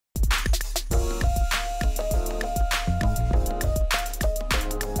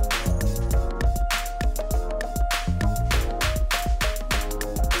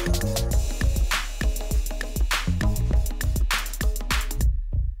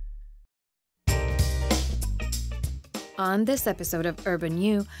On this episode of Urban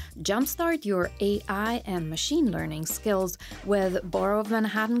U, jumpstart your AI and machine learning skills with Borough of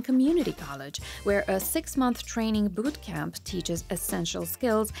Manhattan Community College, where a 6-month training bootcamp teaches essential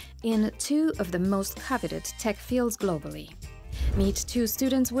skills in 2 of the most coveted tech fields globally. Meet 2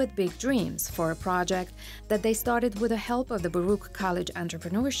 students with big dreams for a project that they started with the help of the Baruch College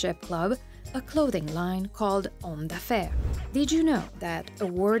Entrepreneurship Club, a clothing line called Homme D'Affaire. Did you know that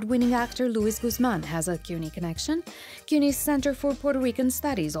award-winning actor Luis Guzman has a CUNY connection? CUNY's Center for Puerto Rican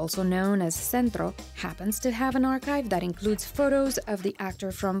Studies, also known as CENTRO, happens to have an archive that includes photos of the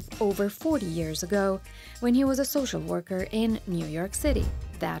actor from over 40 years ago, when he was a social worker in New York City.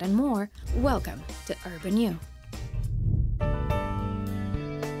 That and more. Welcome to Urban U.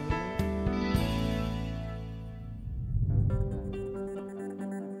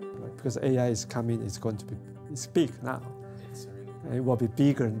 Because AI is coming, it's going to be big now. And it will be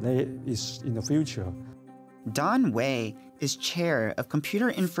bigger in the future. Don Wei is chair of Computer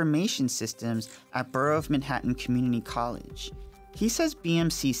Information Systems at Borough of Manhattan Community College. He says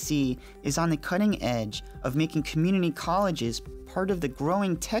BMCC is on the cutting edge of making community colleges part of the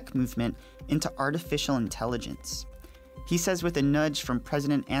growing tech movement into artificial intelligence. He says with a nudge from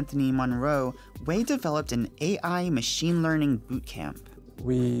President Anthony Monroe, Wei developed an AI machine learning bootcamp.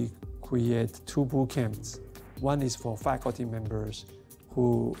 We create 2 boot camps. One is for faculty members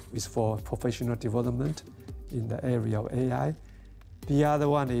who is for professional development in the area of AI. The other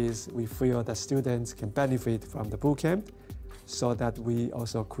one is we feel that students can benefit from the boot camp, so that we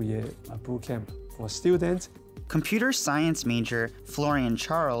also create a boot camp for students. Computer science major Florian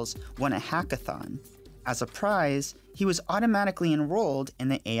Charles won a hackathon. As a prize, he was automatically enrolled in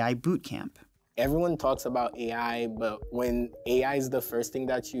the AI bootcamp. Everyone talks about AI, but when AI is the first thing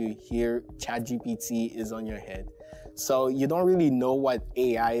that you hear, ChatGPT is on your head. So you don't really know what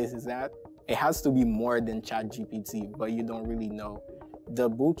AI is at. It has to be more than ChatGPT, but you don't really know. The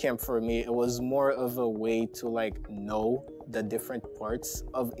bootcamp for me, it was more of a way to know the different parts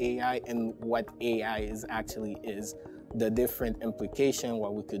of AI and what AI actually is, the different implication,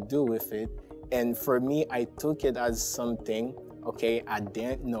 what we could do with it. And for me, I took it as something, okay, I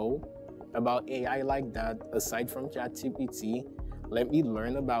didn't know about AI like that, aside from ChatGPT. Let me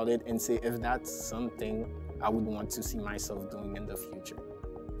learn about it and see if that's something I would want to see myself doing in the future.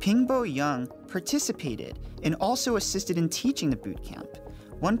 Pingbo Young participated and also assisted in teaching the bootcamp.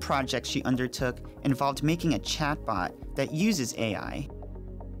 One project she undertook involved making a chatbot that uses AI.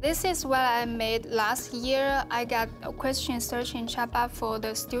 This is what I made last year. I got a question searching chatbot for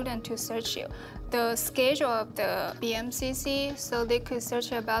the student to search the schedule of the BMCC, so they could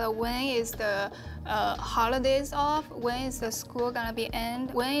search about when is the holidays off, when is the school gonna be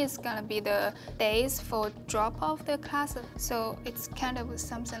end, when is gonna be the days for drop off the class. So it's kind of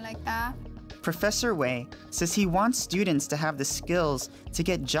something like that. Professor Wei says he wants students to have the skills to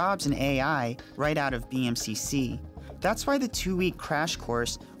get jobs in AI right out of BMCC. That's why the 2-week crash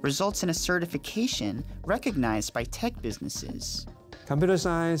course results in a certification recognized by tech businesses. Computer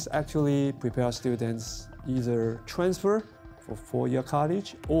science actually prepares students either transfer for 4-year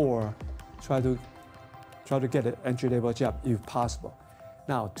college or try to get an entry-level job if possible.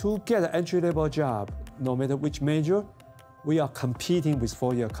 Now, to get an entry-level job, no matter which major, we are competing with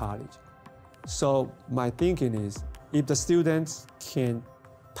 4-year college. So my thinking is, if the students can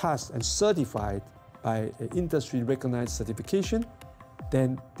pass and certified by an industry-recognized certification,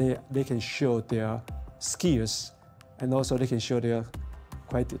 then they can show their skills and also they can show their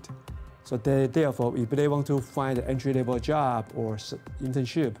credit. So therefore, if they want to find an entry-level job or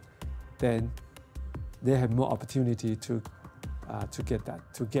internship, then they have more opportunity to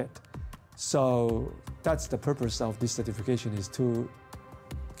get. So that's the purpose of this certification, is to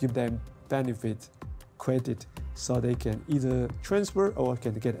give them benefit, credit, so they can either transfer or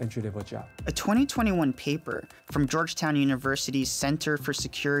can get an entry-level job. A 2021 paper from Georgetown University's Center for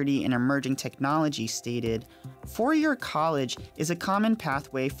Security and Emerging Technology stated, 4-year college is a common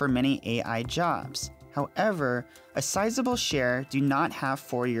pathway for many AI jobs. However, a sizable share do not have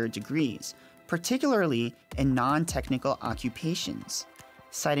 4-year degrees, particularly in non-technical occupations.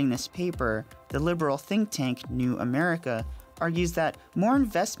 Citing this paper, the liberal think tank New America argues that more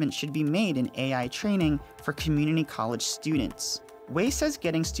investment should be made in AI training for community college students. Wei says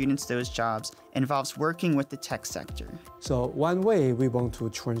getting students those jobs involves working with the tech sector. So one way we want to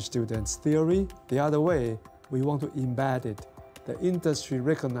train students theory, the other way we want to embed it, the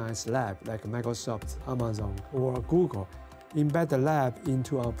industry-recognized lab like Microsoft, Amazon, or Google, embed the lab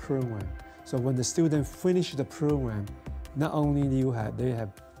into our program. So when the student finish the program, not only they have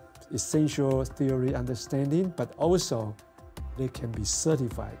essential theory understanding, but also they can be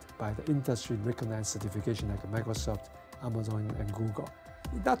certified by the industry-recognized certification like Microsoft Amazon and Google.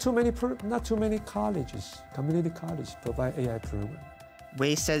 Not too many colleges, community colleges provide AI program.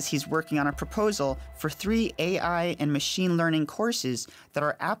 Wei says he's working on a proposal for 3 AI and machine learning courses that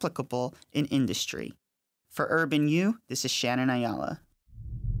are applicable in industry. For Urban U, this is Shannon Ayala.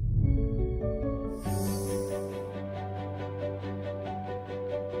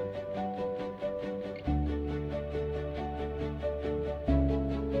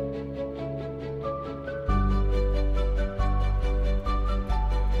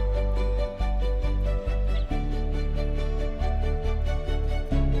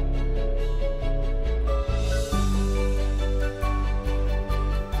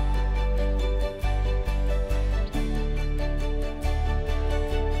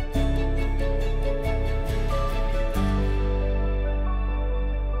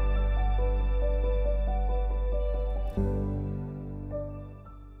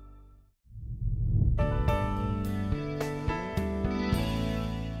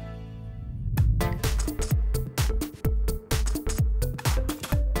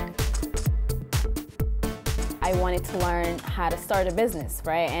 I wanted to learn how to start a business,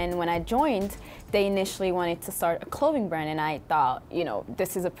 right? And when I joined, they initially wanted to start a clothing brand, and I thought, you know,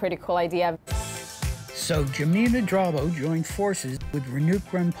 this is a pretty cool idea. So Djamina Drabo joined forces with Renuk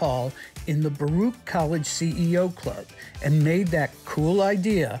Rempal in the Baruch College CEO Club and made that cool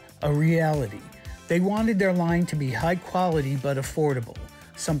idea a reality. They wanted their line to be high quality but affordable,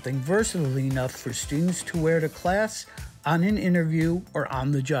 something versatile enough for students to wear to class, on an interview, or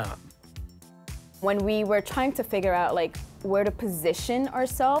on the job. When we were trying to figure out like where to position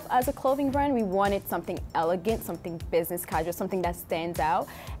ourselves as a clothing brand, we wanted something elegant, something business casual, something that stands out.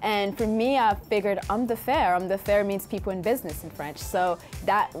 And for me, I figured Homme D'Affaire. Homme D'Affaire means people in business in French. So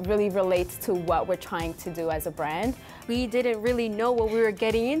that really relates to what we're trying to do as a brand. We didn't really know what we were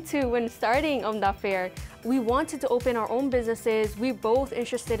getting into when starting Homme D'Affaire. We wanted to open our own businesses. We're both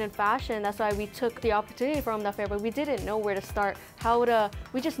interested in fashion. That's why we took the opportunity for Homme D'Affaire, but we didn't know where to start,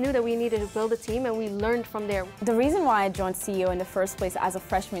 we just knew that we needed to build a team, and we learned from there. The reason why I joined CEO in the first place as a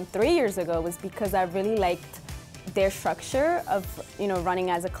freshman 3 years ago was because I really liked their structure of, you know, running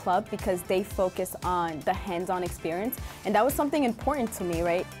as a club, because they focus on the hands-on experience, and that was something important to me,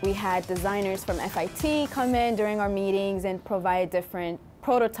 right? We had designers from FIT come in during our meetings and provide different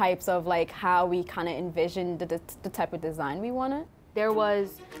prototypes of like how we kind of envisioned the type of design we wanted. There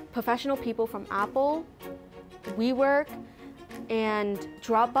was professional people from Apple, WeWork, and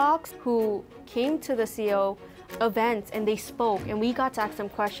Dropbox who came to the CEO events, and they spoke, and we got to ask them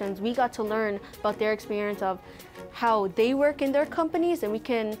questions. We got to learn about their experience of how they work in their companies, and we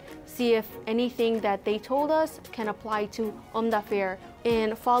can see if anything that they told us can apply to Homme D'Affaire.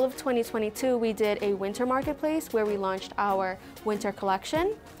 In fall of 2022, we did a winter marketplace where we launched our winter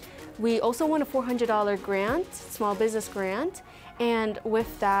collection. We also won a $400 grant, small business grant, and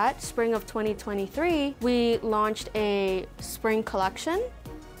with that, spring of 2023, we launched a spring collection,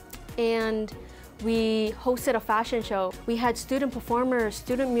 and we hosted a fashion show. We had student performers,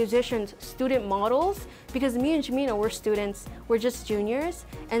 student musicians, student models, because me and Djamina, we're students, we're just juniors,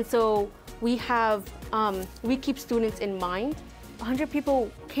 and so we keep students in mind. 100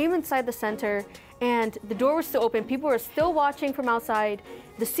 people came inside the center, and the door was still open. People were still watching from outside.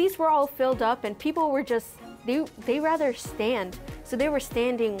 The seats were all filled up, and people were just, they rather stand. So they were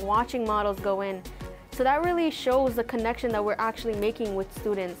standing, watching models go in. So that really shows the connection that we're actually making with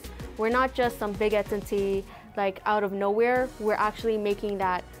students. We're not just some big entity, like out of nowhere. We're actually making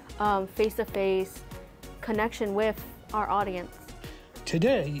that face-to-face connection with our audience.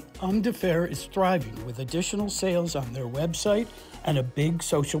 Today, Homme D'Affaire is thriving with additional sales on their website and a big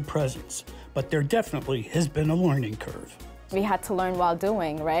social presence, but there definitely has been a learning curve. We had to learn while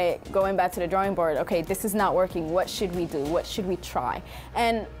doing, right? Going back to the drawing board, okay, this is not working, what should we do? What should we try?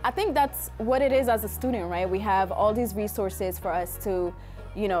 And I think that's what it is as a student, right? We have all these resources for us to,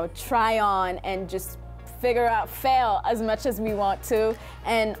 you know, try on and just figure out, fail as much as we want to,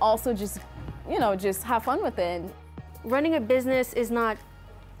 and also just, you know, just have fun with it. Running a business is not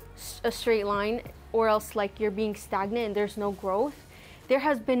a straight line, or else like you're being stagnant and there's no growth. There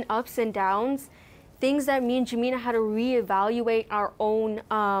has been ups and downs, things that me and Djamina had to reevaluate our own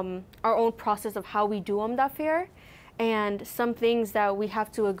process of how we do Homme D'Affaire, and some things that we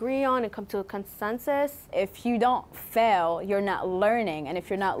have to agree on and come to a consensus. If you don't fail, you're not learning, and if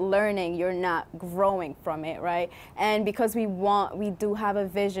you're not learning, you're not growing from it, right? And because we do have a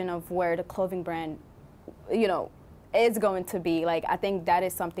vision of where the clothing brand, you know, is going to be, like, I think that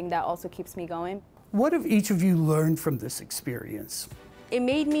is something that also keeps me going. What have each of you learned from this experience? It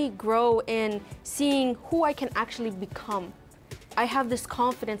made me grow in seeing who I can actually become. I have this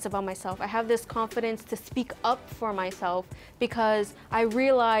confidence about myself. I have this confidence to speak up for myself because I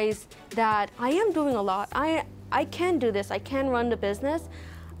realize that I am doing a lot. I can do this. I can run the business,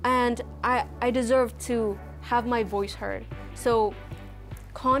 and I deserve to have my voice heard. So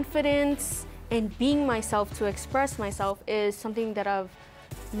confidence and being myself to express myself is something that I've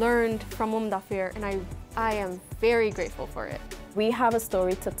learned from Homme D'Affaire, and I am very grateful for it. We have a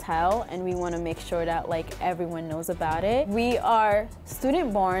story to tell, and we want to make sure that everyone knows about it. We are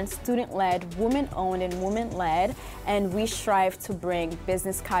student-born, student-led, woman-owned, and woman-led, and we strive to bring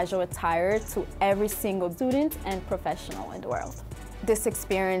business casual attire to every single student and professional in the world. This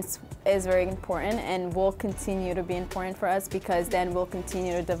experience is very important and will continue to be important for us because then we'll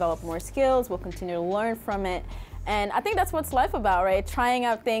continue to develop more skills, we'll continue to learn from it. And I think that's what's life about, right? Trying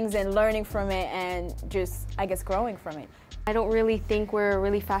out things and learning from it and just, I guess, growing from it. I don't really think we're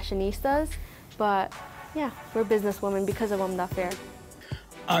really fashionistas, but yeah, we're businesswomen because of Homme D'Affaire.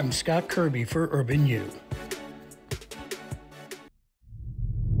 I'm Scott Kirby for Urban U.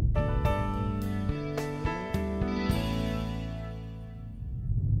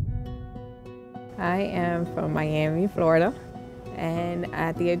 I am from Miami, Florida, and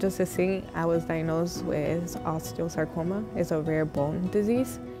at the age of 16, I was diagnosed with osteosarcoma. It's a rare bone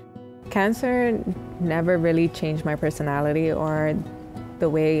disease. Cancer never really changed my personality or the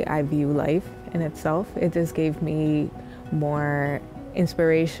way I view life in itself. It just gave me more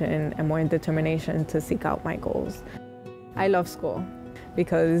inspiration and more determination to seek out my goals. I love school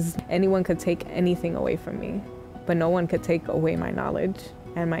because anyone could take anything away from me, but no one could take away my knowledge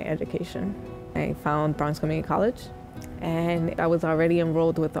and my education. I found Bronx Community College, and I was already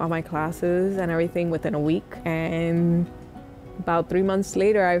enrolled with all my classes and everything within a week. And about 3 months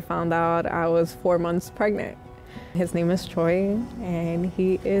later, I found out I was 4 months pregnant. His name is Troy, and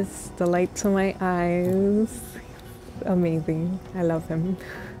he is the light to my eyes. Amazing. I love him.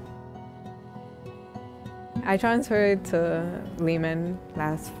 I transferred to Lehman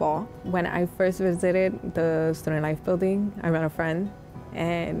last fall. When I first visited the Student Life building, I met a friend,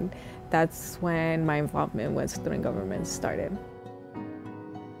 and that's when my involvement with student government started.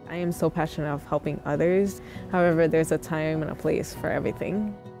 I am so passionate of helping others. However, there's a time and a place for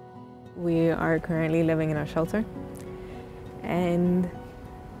everything. We are currently living in a shelter, and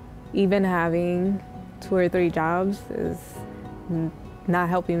even having 2 or 3 jobs is not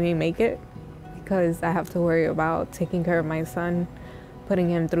helping me make it because I have to worry about taking care of my son, putting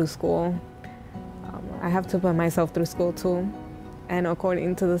him through school. I have to put myself through school too. And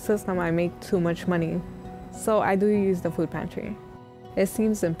according to the system, I make too much money. So I do use the food pantry. It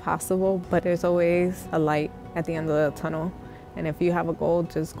seems impossible, but there's always a light at the end of the tunnel. And if you have a goal,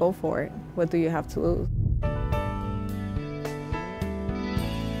 just go for it. What do you have to lose?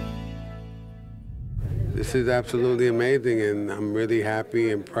 This is absolutely amazing, and I'm really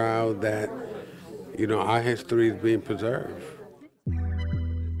happy and proud that, our history is being preserved.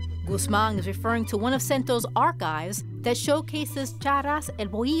 Guzman is referring to one of CENTRO's archives that showcases Charras El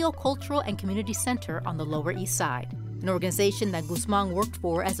Bohío Cultural and Community Center on the Lower East Side, an organization that Guzman worked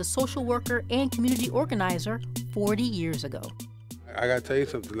for as a social worker and community organizer 40 years ago. I gotta tell you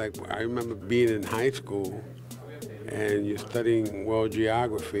something, I remember being in high school and you're studying world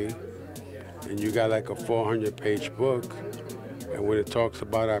geography and you got a 400-page book, and when it talks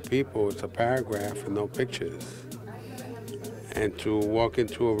about our people, it's a paragraph and no pictures. And to walk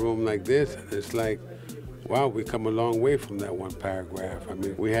into a room like this, it's wow, we come a long way from that one paragraph. I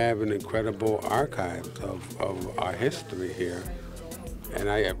mean, we have an incredible archive of our history here. And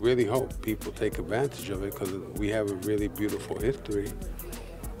I really hope people take advantage of it because we have a really beautiful history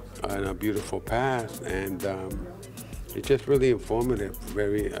and a beautiful past. And it's just really informative,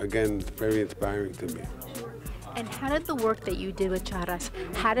 very inspiring to me. And how did the work that you did with Charras,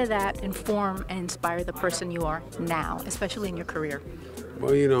 how did that inform and inspire the person you are now, especially in your career?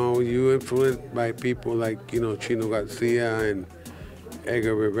 Well, you influenced by people like, Chino Garcia and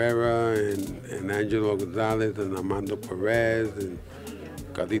Edgar Rivera and Angelo Gonzalez and Armando Perez and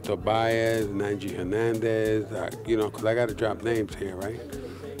Carlito Baez and Angie Hernandez, because I got to drop names here, right?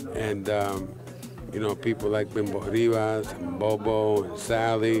 And, people like Bimbo Rivas and Bobo and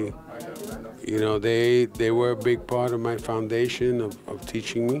Sally. They were a big part of my foundation of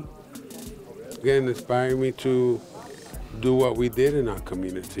teaching me. Again, inspiring me to do what we did in our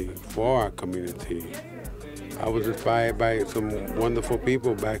community, for our community. I was inspired by some wonderful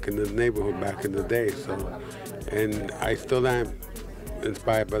people back in the neighborhood back in the day, and I still am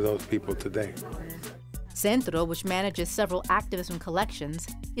inspired by those people today. CENTRO, which manages several activism collections,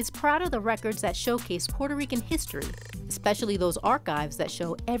 is proud of the records that showcase Puerto Rican history, especially those archives that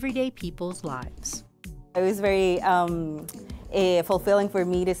show everyday people's lives. I was very fulfilling for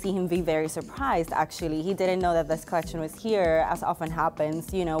me to see him be very surprised, actually. He didn't know that this collection was here, as often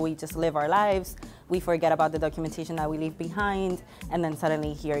happens. You know, we just live our lives, we forget about the documentation that we leave behind, and then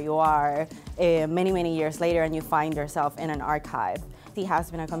suddenly here you are, many, many years later, and you find yourself in an archive. He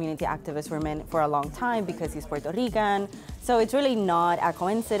has been a community activist for a long time because he's Puerto Rican. So it's really not a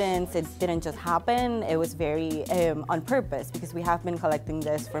coincidence. It didn't just happen. It was very on purpose because we have been collecting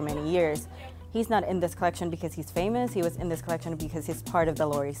this for many years. He's not in this collection because he's famous. He was in this collection because he's part of the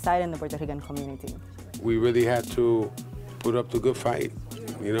Lower East Side and the Puerto Rican community. We really had to put up the good fight,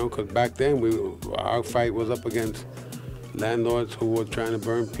 you know, because back then our fight was up against landlords who were trying to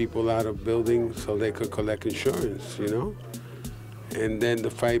burn people out of buildings so they could collect insurance, you know? And then the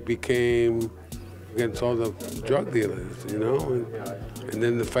fight became against all the drug dealers, you know? And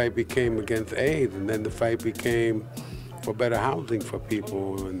then the fight became against AIDS, and then the fight became for better housing for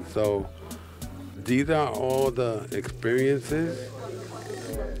people. And so these are all the experiences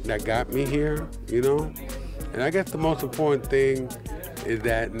that got me here, you know? And I guess the most important thing is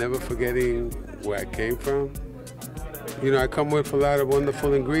that never forgetting where I came from. You know, I come with a lot of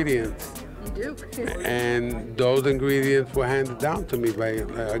wonderful ingredients. You do. And those ingredients were handed down to me by,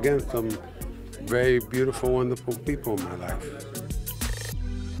 again, some very beautiful, wonderful people in my life.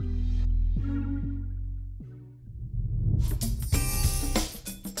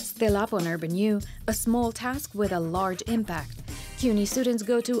 Still up on Urban U, a small task with a large impact. CUNY students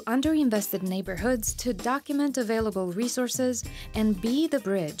go to underinvested neighborhoods to document available resources and be the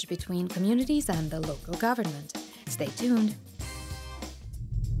bridge between communities and the local government. Stay tuned.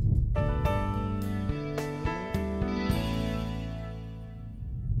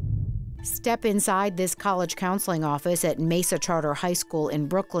 Step inside this college counseling office at Mesa Charter High School in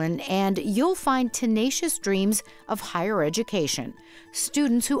Brooklyn, and you'll find tenacious dreams of higher education,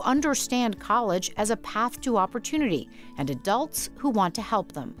 students who understand college as a path to opportunity, and adults who want to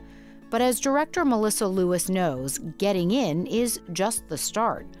help them. But as Director Melissa Lewis knows, getting in is just the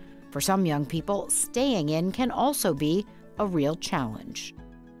start. For some young people, staying in can also be a real challenge.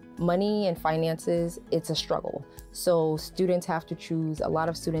 Money and finances, it's a struggle. So students have to choose, a lot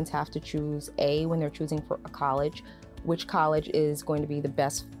of students have to choose when they're choosing for a college, which college is going to be the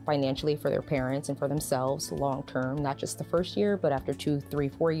best financially for their parents and for themselves long term, not just the first year, but after 2, 3,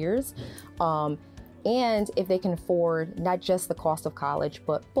 4 years. And if they can afford not just the cost of college,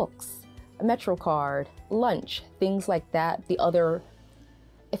 but books, a Metro card, lunch, things like that, the other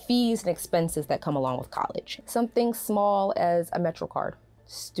fees and expenses that come along with college. Something small as a Metro card.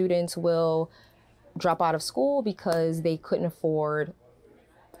 Students will drop out of school because they couldn't afford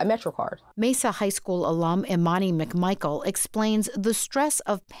a Metro card. Mesa High School alum Imani McMichael explains the stress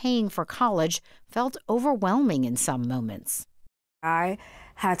of paying for college felt overwhelming in some moments. I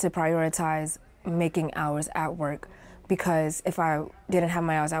had to prioritize making hours at work because if I didn't have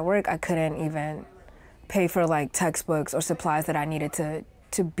my hours at work, I couldn't even pay for like textbooks or supplies that I needed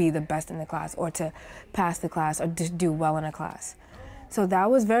to be the best in the class or to pass the class or to do well in a class. So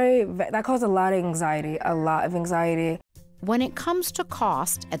that caused a lot of anxiety, When it comes to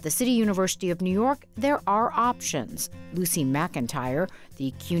cost, at the City University of New York, there are options. Lucy McIntyre,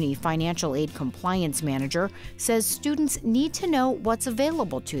 the CUNY Financial Aid Compliance Manager, says students need to know what's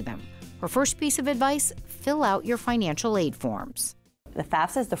available to them. Her first piece of advice, fill out your financial aid forms. The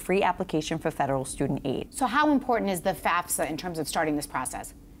FAFSA is the free application for federal student aid. So how important is the FAFSA in terms of starting this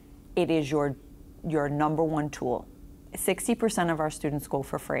process? It is your number one tool. 60% of our students go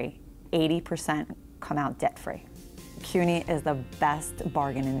for free. 80% come out debt-free. CUNY is the best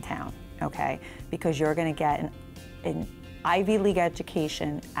bargain in town, okay? Because you're gonna get an Ivy League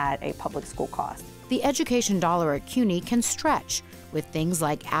education at a public school cost. The education dollar at CUNY can stretch with things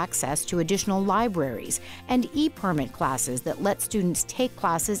like access to additional libraries and e-permit classes that let students take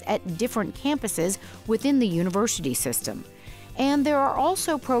classes at different campuses within the university system. And there are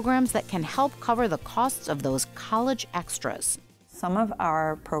also programs that can help cover the costs of those college extras. Some of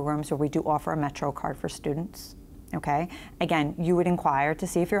our programs where we do offer a Metro card for students, okay? Again, you would inquire to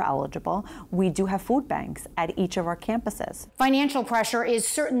see if you're eligible. We do have food banks at each of our campuses. Financial pressure is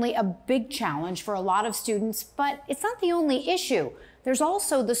certainly a big challenge for a lot of students, but it's not the only issue. There's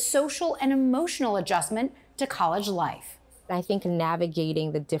also the social and emotional adjustment to college life. I think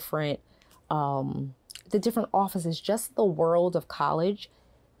navigating the different offices, just the world of college,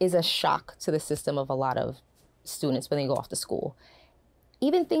 is a shock to the system of a lot of students when they go off to school.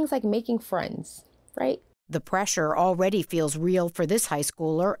 Even things like making friends, right? The pressure already feels real for this high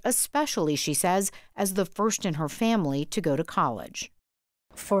schooler, especially, she says, as the first in her family to go to college.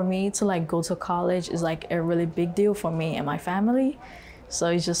 For me to go to college is a really big deal for me and my family. So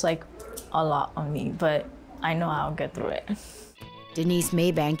it's just a lot on me. But I know I'll get through it. Denise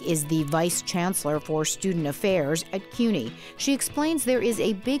Maybank is the Vice Chancellor for Student Affairs at CUNY. She explains there is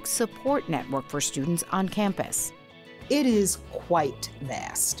a big support network for students on campus. It is quite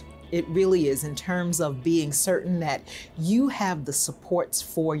vast. It really is, in terms of being certain that you have the supports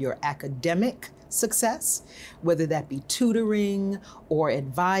for your academic success, whether that be tutoring or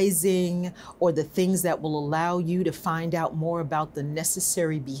advising or the things that will allow you to find out more about the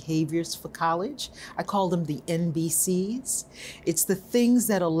necessary behaviors for college. I call them the NBCs. It's the things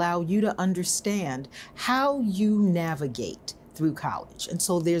that allow you to understand how you navigate through college. And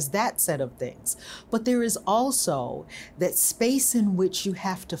so there's that set of things. But there is also that space in which you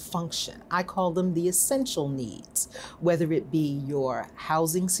have to function. I call them the essential needs, whether it be your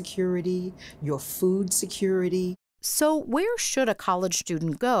housing security, your food security. So where should a college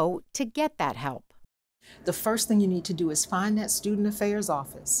student go to get that help? The first thing you need to do is find that student affairs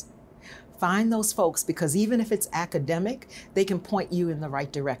office. Find those folks, because even if it's academic, they can point you in the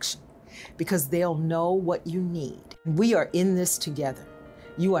right direction, because they'll know what you need. We are in this together.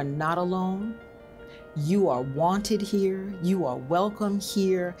 You are not alone. You are wanted here. You are welcome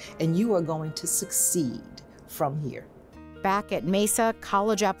here, and you are going to succeed from here. Back at Mesa,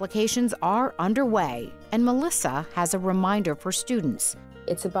 college applications are underway, and Melissa has a reminder for students.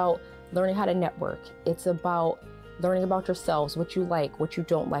 It's about learning how to network. It's about learning about yourselves, what you like, what you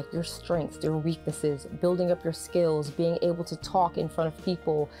don't like, your strengths, your weaknesses, building up your skills, being able to talk in front of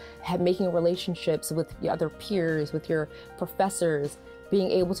people, making relationships with your other peers, with your professors,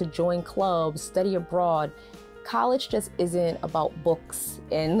 being able to join clubs, study abroad. College just isn't about books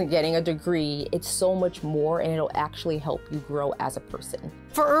and getting a degree. It's so much more, and it'll actually help you grow as a person.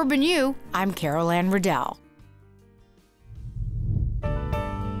 For Urban U, I'm Carol Ann Riddell.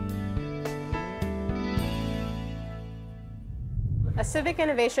 A Civic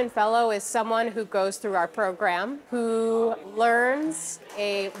Innovation Fellow is someone who goes through our program, who learns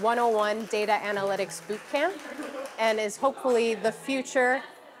a 101 data analytics bootcamp, and is hopefully the future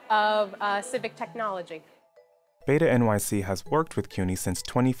of civic technology. Beta NYC has worked with CUNY since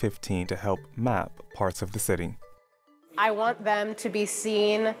 2015 to help map parts of the city. I want them to be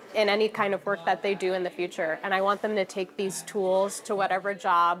seen in any kind of work that they do in the future, and I want them to take these tools to whatever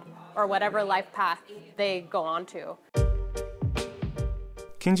job or whatever life path they go on to.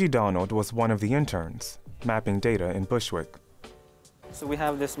 Kinji Donald was one of the interns, mapping data in Bushwick. So we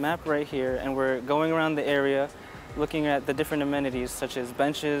have this map right here, and we're going around the area looking at the different amenities such as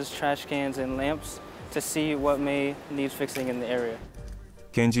benches, trash cans, and lamps to see what may need fixing in the area.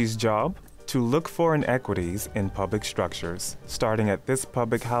 Kinji's job? To look for inequities in public structures, starting at this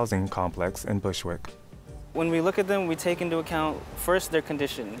public housing complex in Bushwick. When we look at them, we take into account first their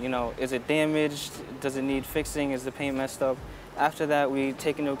condition. You know, is it damaged? Does it need fixing? Is the paint messed up? After that, we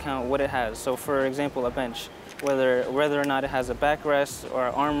take into account what it has. So for example, a bench, whether or not it has a backrest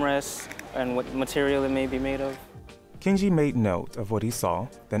or armrest and what material it may be made of. Kinji made note of what he saw,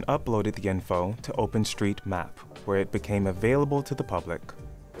 then uploaded the info to OpenStreetMap, where it became available to the public.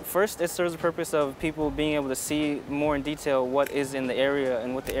 First, it serves the purpose of people being able to see more in detail what is in the area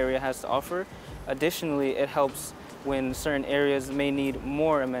and what the area has to offer. Additionally, it helps when certain areas may need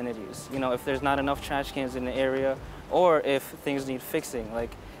more amenities. You know, if there's not enough trash cans in the area, or if things need fixing, like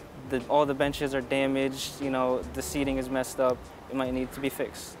all the benches are damaged, you know, the seating is messed up, it might need to be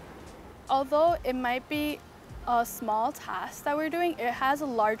fixed. Although it might be a small task that we're doing, it has a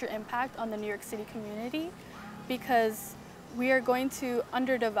larger impact on the New York City community, because we are going to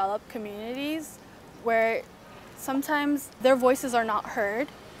underdeveloped communities where sometimes their voices are not heard,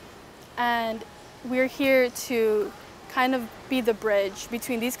 and we're here to kind of be the bridge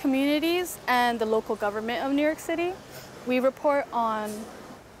between these communities and the local government of New York City. We report on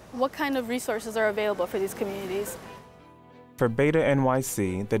what kind of resources are available for these communities. For Beta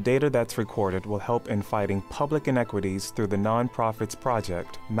NYC, the data that's recorded will help in fighting public inequities through the nonprofit's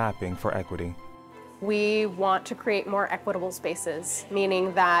project, Mapping for Equity. We want to create more equitable spaces,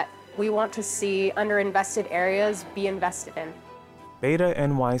 meaning that we want to see underinvested areas be invested in. Beta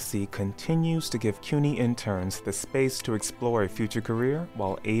NYC continues to give CUNY interns the space to explore a future career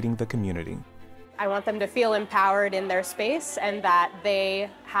while aiding the community. I want them to feel empowered in their space and that they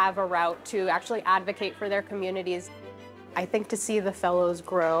have a route to actually advocate for their communities. I think to see the fellows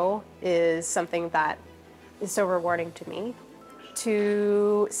grow is something that is so rewarding to me.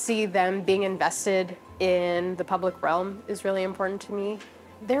 To see them being invested in the public realm is really important to me.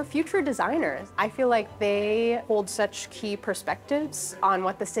 They're future designers. I feel like they hold such key perspectives on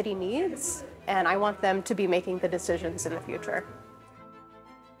what the city needs, and I want them to be making the decisions in the future.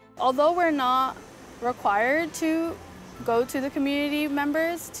 Although we're not required to go to the community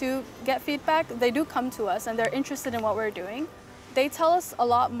members to get feedback, they do come to us and they're interested in what we're doing. They tell us a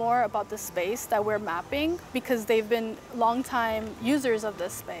lot more about the space that we're mapping because they've been longtime users of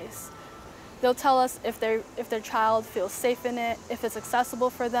this space. They'll tell us if their child feels safe in it, if it's accessible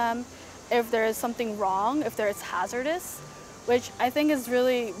for them, if there is something wrong, if it's hazardous, which I think is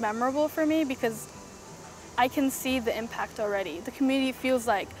really memorable for me because I can see the impact already. The community feels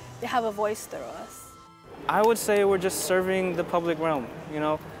like they have a voice through us. I would say we're just serving the public realm,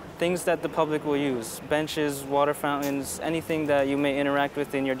 things that the public will use. Benches, water fountains, anything that you may interact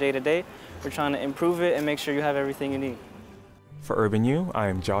with in your day-to-day. We're trying to improve it and make sure you have everything you need. For Urban U, I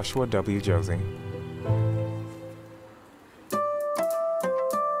am Joshua W. Josie.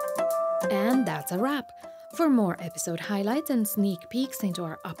 And that's a wrap. For more episode highlights and sneak peeks into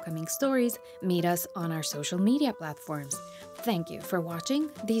our upcoming stories, meet us on our social media platforms. Thank you for watching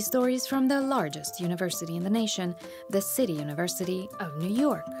these stories from the largest university in the nation, the City University of New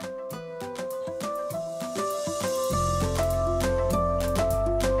York.